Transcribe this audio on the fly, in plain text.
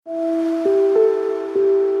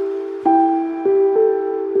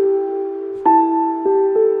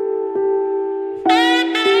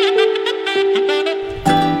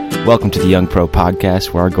Welcome to the Young Pro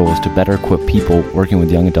Podcast, where our goal is to better equip people working with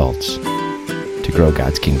young adults to grow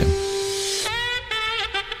God's kingdom.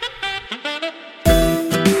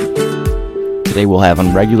 Today we'll have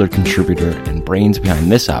on regular contributor and brains behind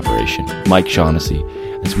this operation, Mike Shaughnessy,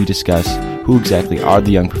 as we discuss who exactly are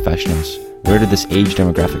the young professionals, where did this age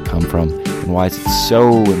demographic come from, and why is it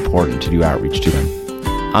so important to do outreach to them.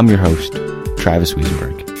 I'm your host, Travis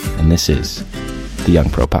Wiesenberg, and this is the Young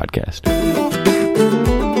Pro Podcast.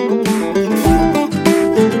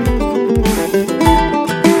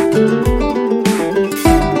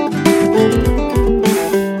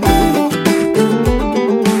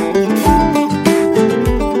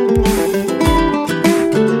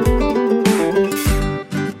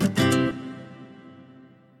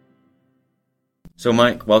 So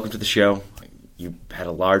Mike, welcome to the show. You had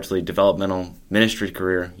a largely developmental ministry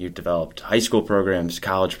career. You developed high school programs,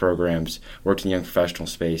 college programs, worked in the young professional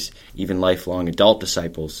space, even lifelong adult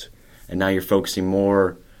disciples, and now you're focusing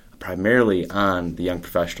more primarily on the young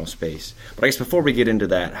professional space. But I guess before we get into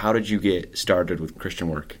that, how did you get started with Christian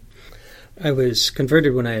work? I was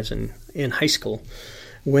converted when I was in high school.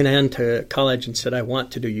 Went on to college and said I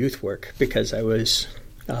want to do youth work because I was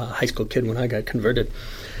a high school kid when I got converted.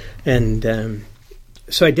 And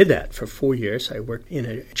so I did that for 4 years. I worked in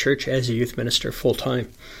a church as a youth minister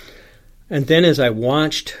full-time. And then as I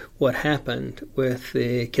watched what happened with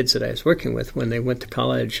the kids that I was working with when they went to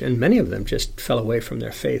college, and many of them just fell away from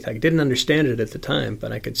their faith. I didn't understand it at the time,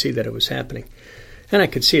 but I could see that it was happening. And I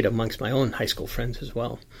could see it amongst my own high school friends as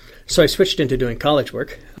well. So I switched into doing college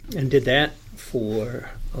work and did that for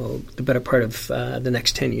the better part of the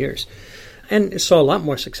next 10 years. And saw a lot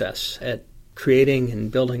more success at creating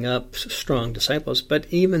and building up strong disciples. But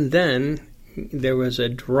even then, there was a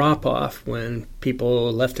drop-off when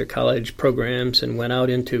people left their college programs and went out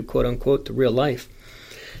into, quote-unquote, the real life.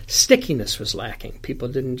 Stickiness was lacking. People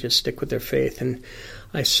didn't just stick with their faith. And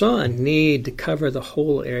I saw a need to cover the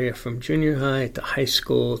whole area from junior high to high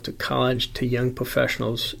school to college to young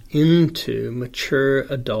professionals into mature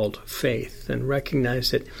adult faith, and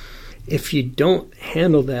recognize that if you don't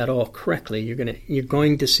handle that all correctly, you're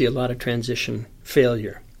going to see a lot of transition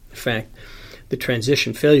failure. In fact, the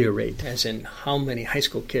transition failure rate, as in how many high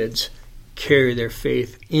school kids carry their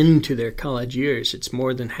faith into their college years, it's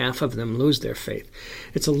more than half of them lose their faith.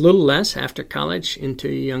 It's a little less after college into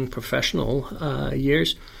young professional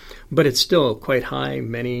years, but it's still quite high.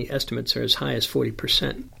 Many estimates are as high as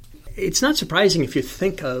 40%. It's not surprising if you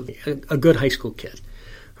think of a good high school kid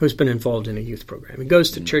who's been involved in a youth program. He goes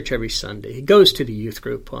to church every Sunday. He goes to the youth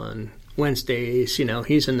group on Wednesdays.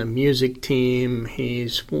 He's in the music team.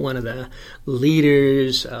 He's one of the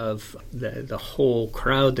leaders of the whole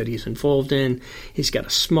crowd that he's involved in. He's got a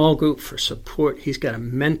small group for support. He's got a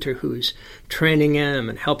mentor who's training him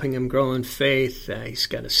and helping him grow in faith. He's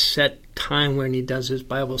got a set time when he does his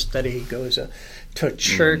Bible study. He goes to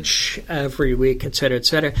church every week, et cetera, et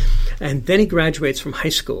cetera. And then he graduates from high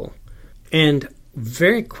school. And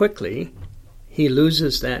very quickly, he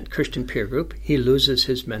loses that Christian peer group. He loses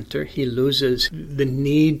his mentor. He loses the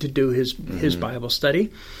need to do his Bible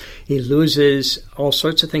study. He loses all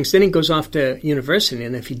sorts of things. Then he goes off to university,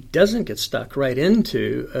 and if he doesn't get stuck right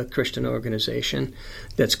into a Christian organization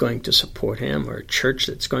that's going to support him or a church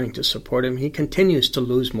that's going to support him, he continues to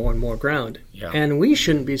lose more and more ground. Yeah. And we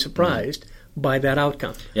shouldn't be surprised by that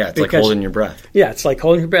outcome. Yeah, it's like holding your breath. Yeah, it's like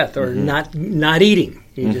holding your breath or not eating.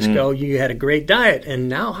 You just go, you had a great diet, and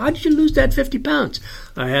now how did you lose that 50 pounds?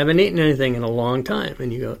 I haven't eaten anything in a long time.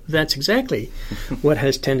 And you go, that's exactly what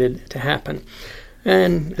has tended to happen.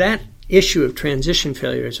 And that issue of transition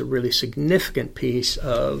failure is a really significant piece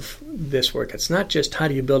of this work. It's not just how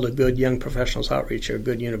do you build a good young professionals outreach or a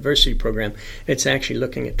good university program. It's actually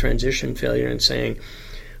looking at transition failure and saying,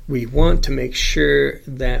 we want to make sure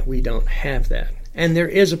that we don't have that. And there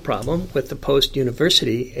is a problem with the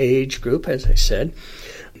post-university age group, as I said,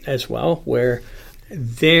 as well, where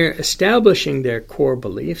they're establishing their core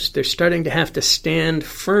beliefs. They're starting to have to stand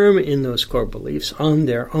firm in those core beliefs on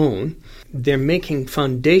their own. They're making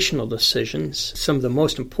foundational decisions, some of the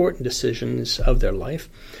most important decisions of their life.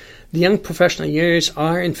 The young professional years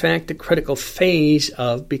are, in fact, the critical phase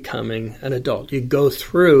of becoming an adult. You go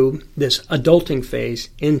through this adulting phase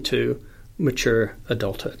into mature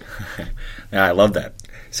adulthood. Yeah, I love that.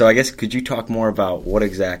 So I guess could you talk more about what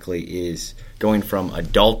exactly is going from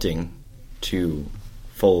adulting to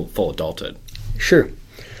full adulthood? Sure.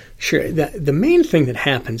 The main thing that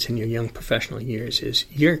happens in your young professional years is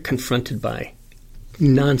you're confronted by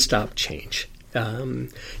nonstop change.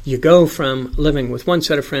 You go from living with one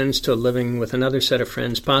set of friends to living with another set of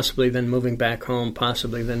friends, possibly then moving back home,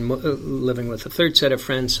 possibly then living with a third set of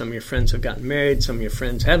friends. Some of your friends have gotten married. Some of your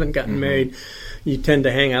friends haven't gotten married. You tend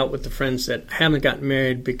to hang out with the friends that haven't gotten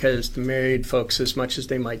married because the married folks, as much as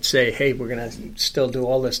they might say, hey, we're going to still do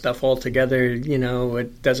all this stuff all together,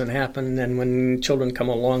 it doesn't happen. And when children come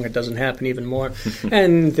along, it doesn't happen even more.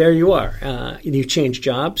 And there you are. You change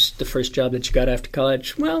jobs. The first job that you got after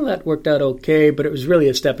college, well, that worked out okay, but it was really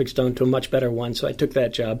a stepping stone to a much better one. So I took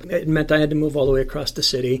that job. It meant I had to move all the way across the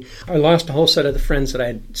city. I lost a whole set of the friends that I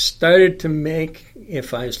had started to make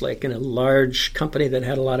if I was like in a large company that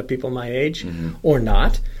had a lot of people my age or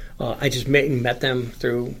not. I just met them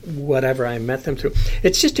through whatever I met them through.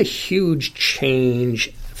 It's just a huge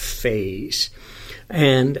change phase.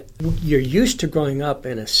 And you're used to growing up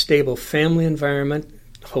in a stable family environment,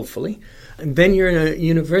 hopefully. And then you're in a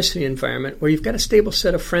university environment where you've got a stable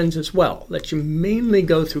set of friends as well, that you mainly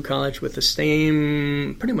go through college with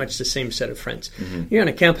pretty much the same set of friends. You're on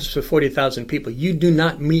a campus with 40,000 people. You do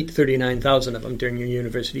not meet 39,000 of them during your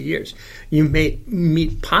university years. You may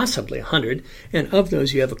meet possibly 100, and of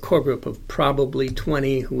those you have a core group of probably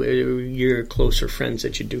 20 who are your closer friends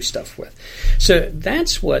that you do stuff with. So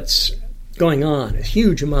that's what's going on, a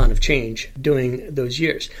huge amount of change during those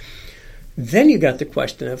years. Then you got the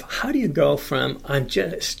question of how do you go from I'm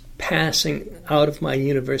just passing out of my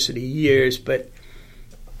university years, but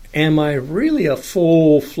am I really a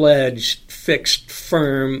full-fledged, fixed,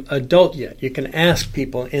 firm adult yet? You can ask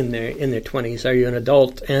people in their 20s, are you an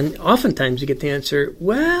adult? And oftentimes you get the answer,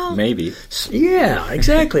 well, maybe. Yeah,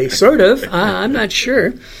 exactly, sort of. I'm not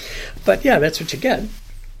sure. But yeah, that's what you get.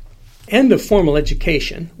 End of formal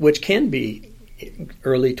education, which can be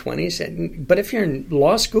early 20s, but if you're in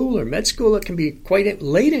law school or med school, it can be quite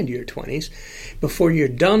late into your 20s before you're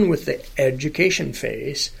done with the education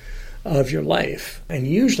phase of your life. And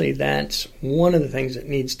usually that's one of the things that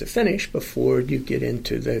needs to finish before you get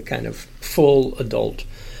into the kind of full adult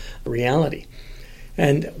reality.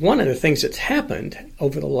 And one of the things that's happened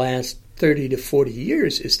over the last 30 to 40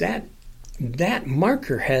 years is that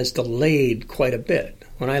marker has delayed quite a bit.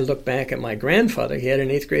 When I look back at my grandfather, he had an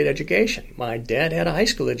 8th grade education. My dad had a high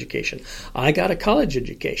school education. I got a college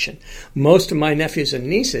education. Most of my nephews and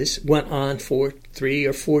nieces went on for 3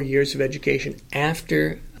 or 4 years of education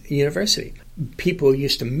after university. People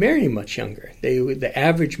used to marry much younger. The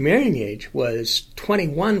average marrying age was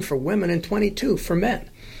 21 for women and 22 for men.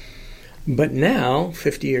 But now,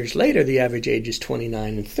 50 years later, the average age is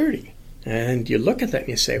 29 and 30. And you look at that and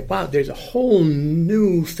you say, wow, there's a whole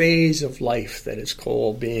new phase of life that is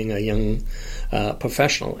called being a young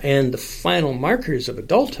professional. And the final markers of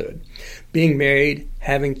adulthood, being married,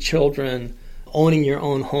 having children, owning your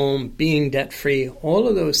own home, being debt-free, all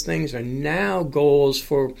of those things are now goals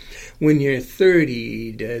for when you're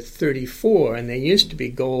 30 to 34, and they used to be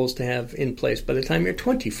goals to have in place by the time you're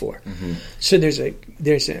 24. So there's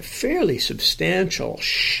a fairly substantial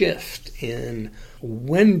shift in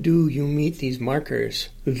when do you meet these markers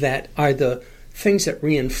that are the things that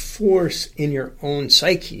reinforce in your own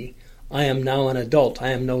psyche, I am now an adult, I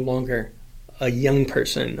am no longer a young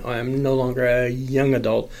person, I am no longer a young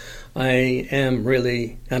adult, I am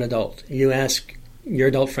really an adult. You ask your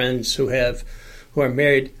adult friends who are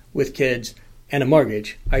married with kids and a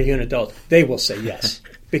mortgage, are you an adult? They will say yes,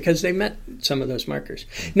 because they met some of those markers.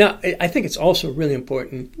 Now, I think it's also really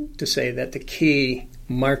important to say that the key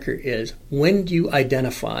marker is, when do you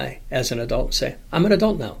identify as an adult and say, I'm an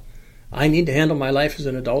adult now. I need to handle my life as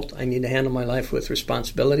an adult. I need to handle my life with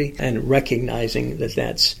responsibility, and recognizing that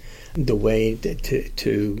that's the way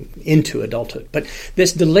to into adulthood. But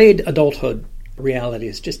this delayed adulthood reality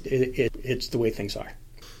is just, it's the way things are.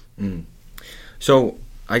 So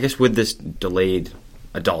I guess with this delayed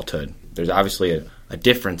adulthood, there's obviously a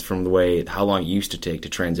difference from how long it used to take to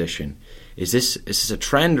transition. Is this a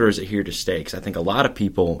trend, or is it here to stay? Because I think a lot of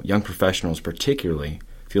people, young professionals particularly,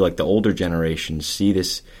 feel like the older generations see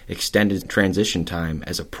this extended transition time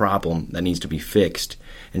as a problem that needs to be fixed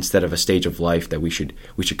instead of a stage of life that we should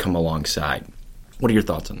come alongside. What are your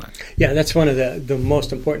thoughts on that? Yeah, that's one of the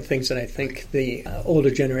most important things that I think the older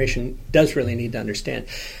generation does really need to understand.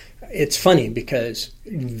 It's funny because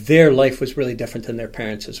their life was really different than their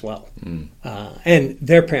parents as well. And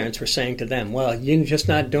their parents were saying to them, well, you're just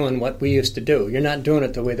not doing what we used to do. You're not doing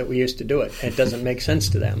it the way that we used to do it. It doesn't make sense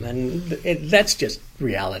to them. And that's just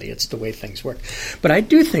reality. It's the way things work. But I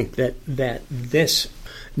do think that this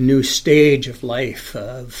new stage of life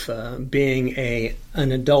of being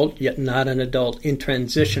an adult yet not an adult, in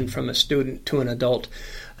transition from a student to an adult,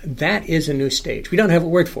 that is a new stage. We don't have a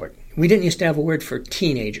word for it. We didn't used to have a word for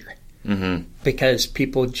teenager. because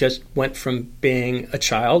people just went from being a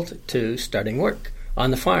child to starting work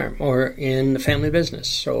on the farm or in the family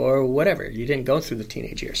business or whatever. You didn't go through the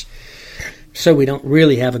teenage years. So we don't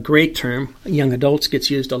really have a great term. Young adults gets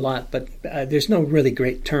used a lot, but there's no really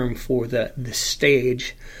great term for the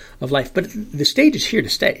stage of life. But the stage is here to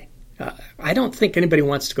stay. I don't think anybody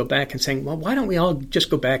wants to go back and saying, well, why don't we all just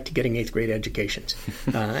go back to getting 8th grade educations?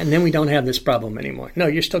 And then we don't have this problem anymore. No,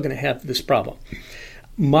 you're still going to have this problem.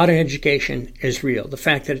 Modern education is real. The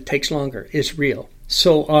fact that it takes longer is real.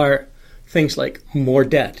 So are things like more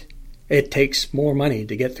debt. It takes more money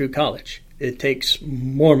to get through college. It takes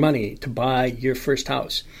more money to buy your first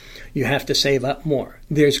house. You have to save up more.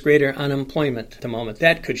 There's greater unemployment at the moment.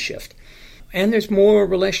 That could shift. And there's more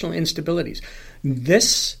relational instabilities.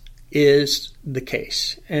 This is the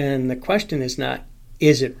case. And the question is not,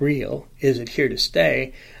 is it real? Is it here to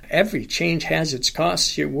stay? Every change has its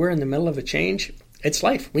costs. We're in the middle of a change. It's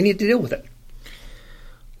life. We need to deal with it.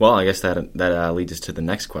 Well, I guess that leads us to the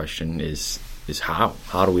next question: is how?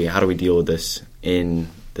 How do we deal with this in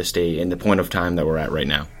the state, in the point of time that we're at right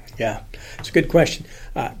now? Yeah, it's a good question.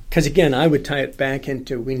 Because again, I would tie it back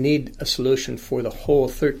into we need a solution for the whole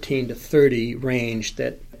 13 to 30 range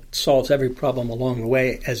that solves every problem along the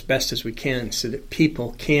way as best as we can, so that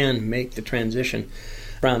people can make the transition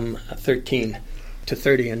from 13 to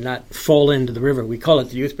 30 and not fall into the river. We call it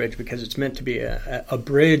the Youth Bridge because it's meant to be a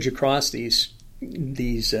bridge across these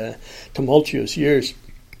tumultuous years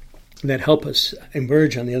that help us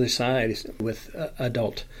emerge on the other side with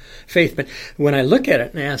adult faith. But when I look at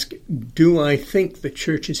it and ask, do I think the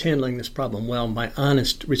church is handling this problem well, my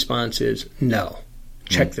honest response is no.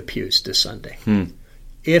 Check the pews this Sunday.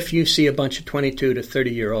 If you see a bunch of 22 to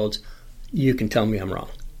 30-year-olds, you can tell me I'm wrong.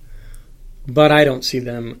 But I don't see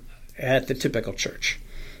them at the typical church.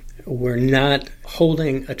 We're not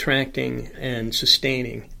holding, attracting, and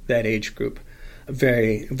sustaining that age group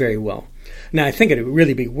very, very well. Now, I think it would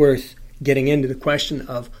really be worth getting into the question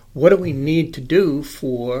of what do we need to do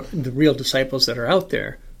for the real disciples that are out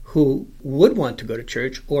there who would want to go to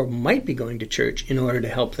church or might be going to church in order to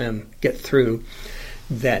help them get through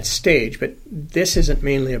that stage. But this isn't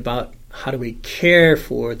mainly about how do we care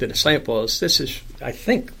for the disciples. This is, I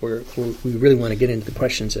think, where we really want to get into the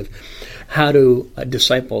questions of how do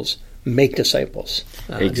disciples make disciples,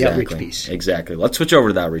 the outreach piece. Exactly. Let's switch over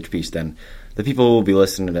to the outreach piece then. The people who will be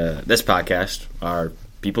listening to this podcast are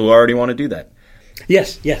people who already want to do that.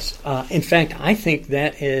 Yes. In fact, I think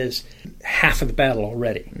that is half of the battle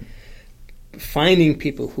already. Finding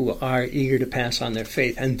people who are eager to pass on their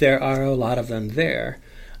faith, and there are a lot of them there,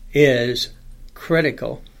 is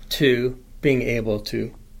critical to being able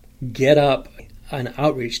to get up an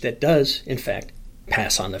outreach that does, in fact,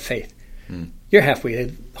 pass on the faith. You're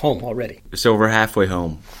halfway home already. So we're halfway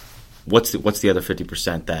home. What's the other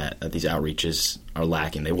 50% that these outreaches are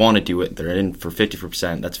lacking? They want to do it. They're in for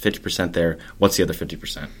 50%. That's 50% there. What's the other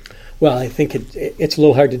 50%? Well, I think it's a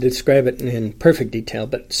little hard to describe it in perfect detail,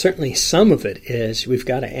 but certainly some of it is we've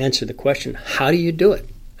got to answer the question, how do you do it?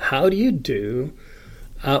 How do you do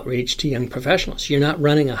outreach to young professionals? You're not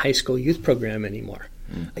running a high school youth program anymore.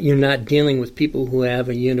 You're not dealing with people who have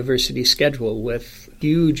a university schedule with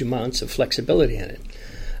huge amounts of flexibility in it.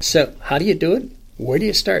 So how do you do it? Where do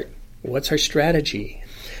you start? What's our strategy?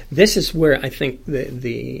 This is where I think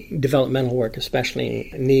the developmental work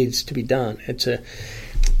especially needs to be done.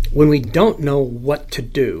 When we don't know what to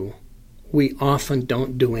do, we often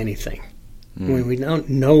don't do anything. When we don't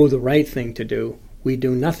know the right thing to do, we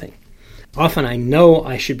do nothing. Often I know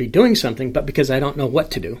I should be doing something, but because I don't know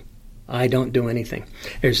what to do, I don't do anything.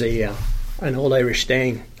 There's an old Irish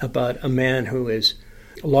saying about a man who is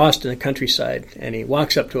lost in the countryside, and he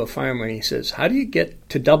walks up to a farmer and he says, how do you get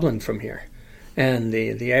to Dublin from here? And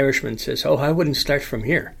the Irishman says, I wouldn't start from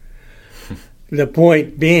here. The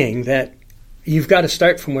point being that you've got to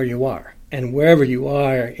start from where you are. And wherever you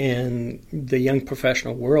are in the young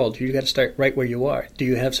professional world, you've got to start right where you are. Do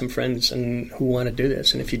you have some friends who want to do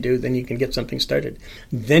this? And if you do, then you can get something started.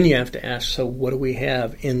 Then you have to ask, so what do we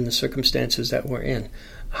have in the circumstances that we're in?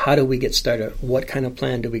 How do we get started? What kind of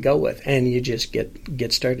plan do we go with? And you just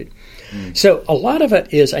get started. So a lot of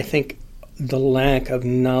it is, I think, the lack of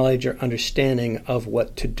knowledge or understanding of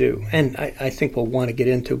what to do. And I think we'll want to get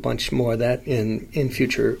into a bunch more of that in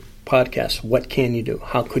future podcasts. What can you do?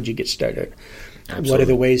 How could you get started? Absolutely. What are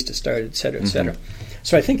the ways to start, et cetera, et cetera.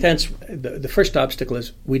 So I think that's the first obstacle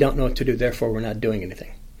is we don't know what to do, therefore we're not doing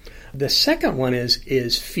anything. The second one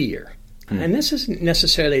is fear. And this isn't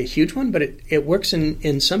necessarily a huge one, but it works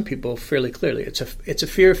in some people fairly clearly. It's a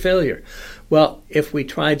fear of failure. Well, if we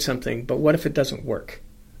tried something, but what if it doesn't work?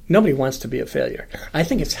 Nobody wants to be a failure. I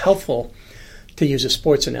think it's helpful to use a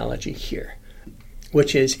sports analogy here,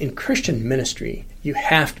 which is in Christian ministry, you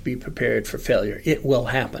have to be prepared for failure. It will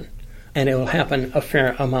happen, and it will happen a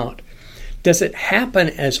fair amount. Does it happen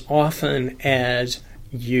as often as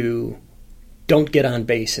you don't get on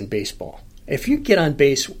base in baseball? If you get on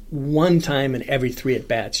base one time in every 3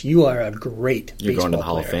 at-bats, you are a great baseball player. You're going to the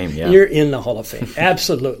Hall of Fame, yeah. You're in the Hall of Fame.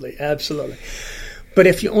 Absolutely, absolutely. But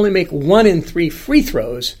if you only make 1 in 3 free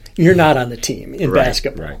throws, you're not on the team in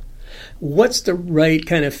basketball. Right. What's the right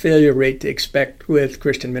kind of failure rate to expect with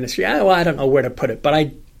Christian ministry? I don't know where to put it, but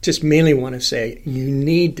I just mainly want to say you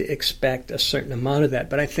need to expect a certain amount of that.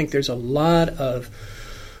 But I think there's a lot of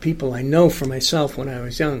people I know for myself when I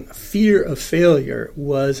was young, fear of failure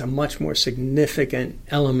was a much more significant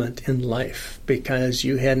element in life because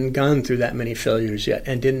you hadn't gone through that many failures yet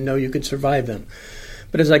and didn't know you could survive them.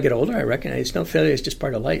 But as I get older, I recognize no, failure is just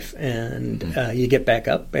part of life. And you get back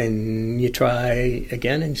up and you try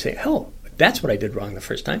again and you say, oh, that's what I did wrong the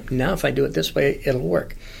first time. Now if I do it this way, it'll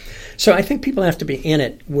work. So I think people have to be in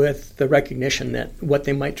it with the recognition that what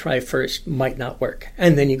they might try first might not work.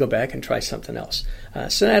 And then you go back and try something else.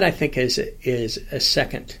 So that, I think, is a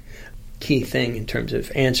second key thing in terms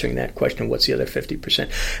of answering that question, what's the other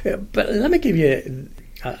 50%? But let me give you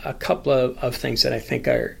a couple of things that I think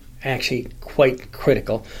are actually quite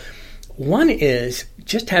critical. One is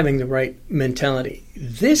just having the right mentality.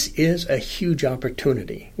 This is a huge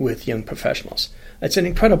opportunity with young professionals. It's an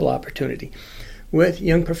incredible opportunity. With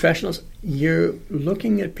young professionals, you're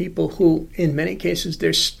looking at people who, in many cases,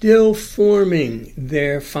 they're still forming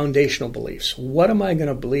their foundational beliefs. What am I going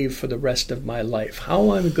to believe for the rest of my life?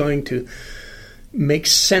 How am I going to make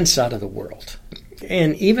sense out of the world?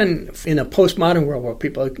 And even in a postmodern world where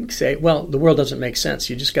people say, well, the world doesn't make sense,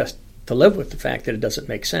 you just got to live with the fact that it doesn't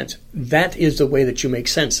make sense. That is the way that you make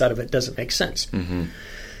sense out of it doesn't make sense. Mm-hmm.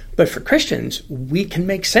 But for Christians, we can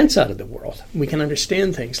make sense out of the world. We can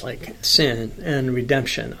understand things like sin and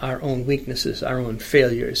redemption, our own weaknesses, our own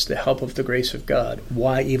failures, the help of the grace of God,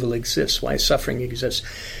 why evil exists, why suffering exists.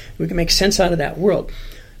 We can make sense out of that world.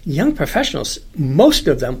 Young professionals, most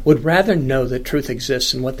of them would rather know that truth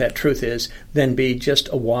exists and what that truth is than be just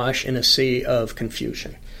awash in a sea of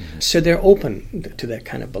confusion. Mm-hmm. So they're open to that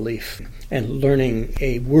kind of belief and learning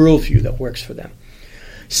a worldview that works for them.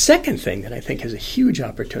 Second thing that I think is a huge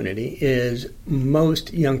opportunity is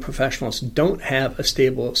most young professionals don't have a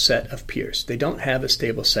stable set of peers. They don't have a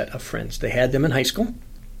stable set of friends. They had them in high school.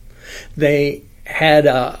 They had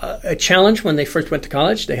a challenge when they first went to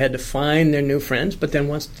college. They had to find their new friends, but then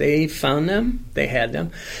once they found them, they had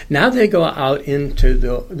them. Now they go out into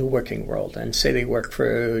the working world and say they work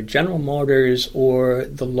for General Motors or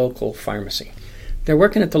the local pharmacy. They're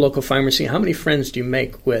working at the local pharmacy. How many friends do you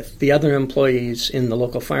make with the other employees in the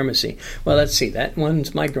local pharmacy? Well, let's see. That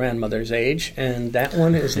one's my grandmother's age, and that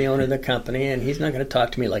one is the owner of the company, and he's not going to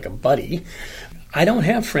talk to me like a buddy. I don't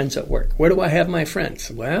have friends at work. Where do I have my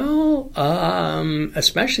friends? Well,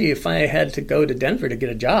 especially if I had to go to Denver to get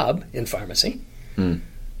a job in pharmacy.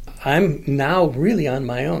 I'm now really on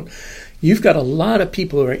my own. You've got a lot of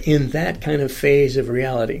people who are in that kind of phase of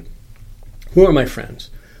reality. Who are my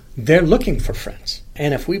friends? They're looking for friends.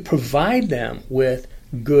 And if we provide them with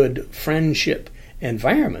good friendship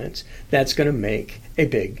environments, that's going to make a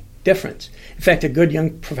big difference. In fact, a good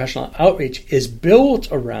young professional outreach is built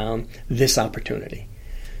around this opportunity.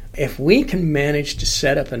 If we can manage to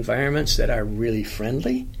set up environments that are really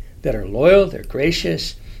friendly, that are loyal, they're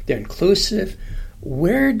gracious, they're inclusive,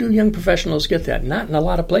 where do young professionals get that? Not in a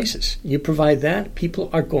lot of places. You provide that, people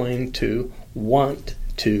are going to want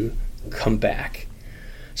to come back.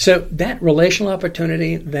 So that relational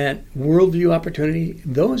opportunity, that worldview opportunity,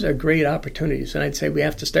 those are great opportunities. And I'd say we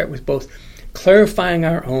have to start with both clarifying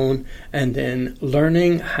our own and then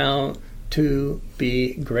learning how to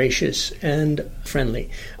be gracious and friendly.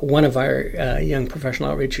 One of our young professional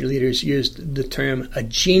outreach leaders used the term a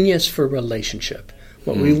genius for relationship.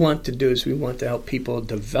 What we want to do is we want to help people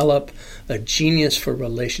develop a genius for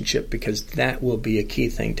relationship because that will be a key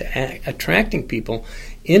thing to attracting people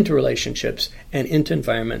into relationships and into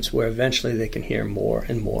environments where eventually they can hear more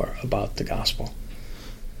and more about the gospel.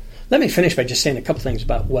 Let me finish by just saying a couple things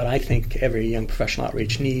about what I think every young professional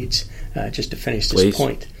outreach needs, just to finish this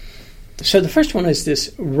point. So the first one is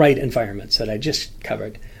this right environments that I just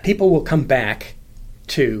covered. People will come back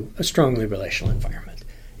to a strongly relational environment.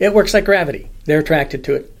 It works like gravity. They're attracted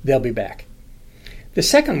to it. They'll be back. The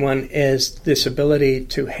second one is this ability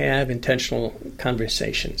to have intentional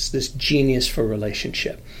conversations, this genius for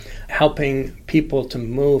relationship. helping people to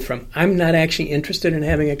move from, I'm not actually interested in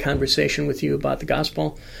having a conversation with you about the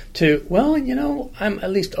gospel, to, well, I'm at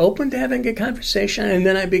least open to having a conversation, and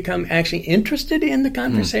then I become actually interested in the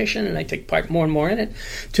conversation, and I take part more and more in it,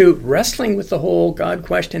 to wrestling with the whole God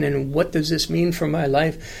question and what does this mean for my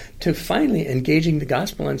life, to finally engaging the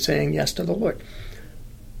gospel and saying yes to the Lord.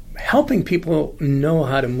 Helping people know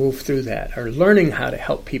how to move through that, or learning how to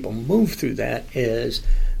help people move through that, is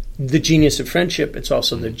the genius of friendship. It's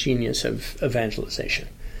also the genius of evangelization.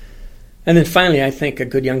 And then finally, I think a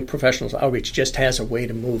good young professionals outreach just has a way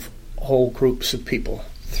to move whole groups of people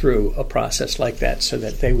through a process like that so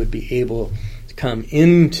that they would be able to come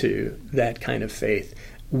into that kind of faith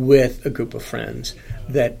with a group of friends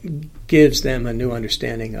that gives them a new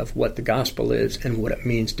understanding of what the gospel is and what it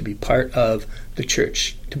means to be part of the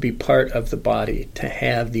church, to be part of the body, to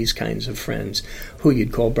have these kinds of friends who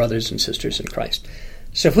you'd call brothers and sisters in Christ.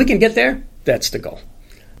 So if we can get there, that's the goal.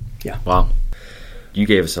 Yeah. Wow. You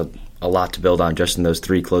gave us a lot to build on just in those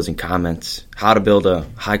 3 closing comments. How to build a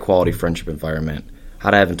high-quality friendship environment,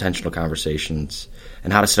 how to have intentional conversations,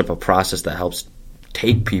 and how to set up a process that helps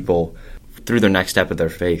take people through their next step of their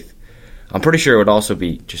faith. I'm pretty sure it would also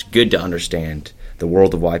be just good to understand the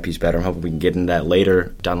world of YPs better. I'm hoping we can get into that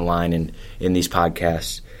later down the line in these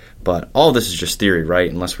podcasts. But all of this is just theory,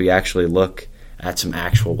 right? Unless we actually look at some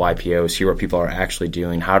actual YPOs, hear what people are actually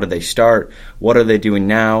doing. How did they start? What are they doing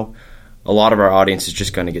now? A lot of our audience is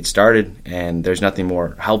just going to get started, and there's nothing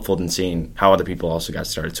more helpful than seeing how other people also got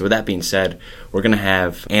started. So with that being said, we're going to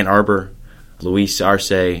have Ann Arbor, Luis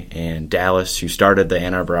Arce, and Dallas, who started the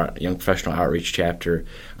Ann Arbor Young Professional Outreach chapter,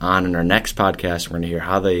 on in our next podcast. We're going to hear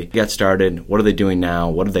how they got started, what are they doing now,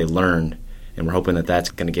 what have they learned, and we're hoping that that's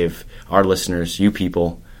going to give our listeners, you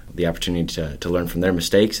people, the opportunity to learn from their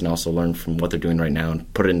mistakes and also learn from what they're doing right now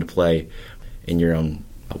and put it into play in your own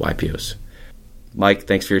YPOs. Mike,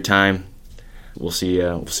 thanks for your time. We'll see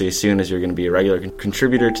you soon, as you're going to be a regular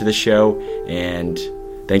contributor to the show, and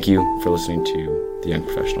thank you for listening to the Young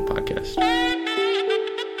Professional Podcast.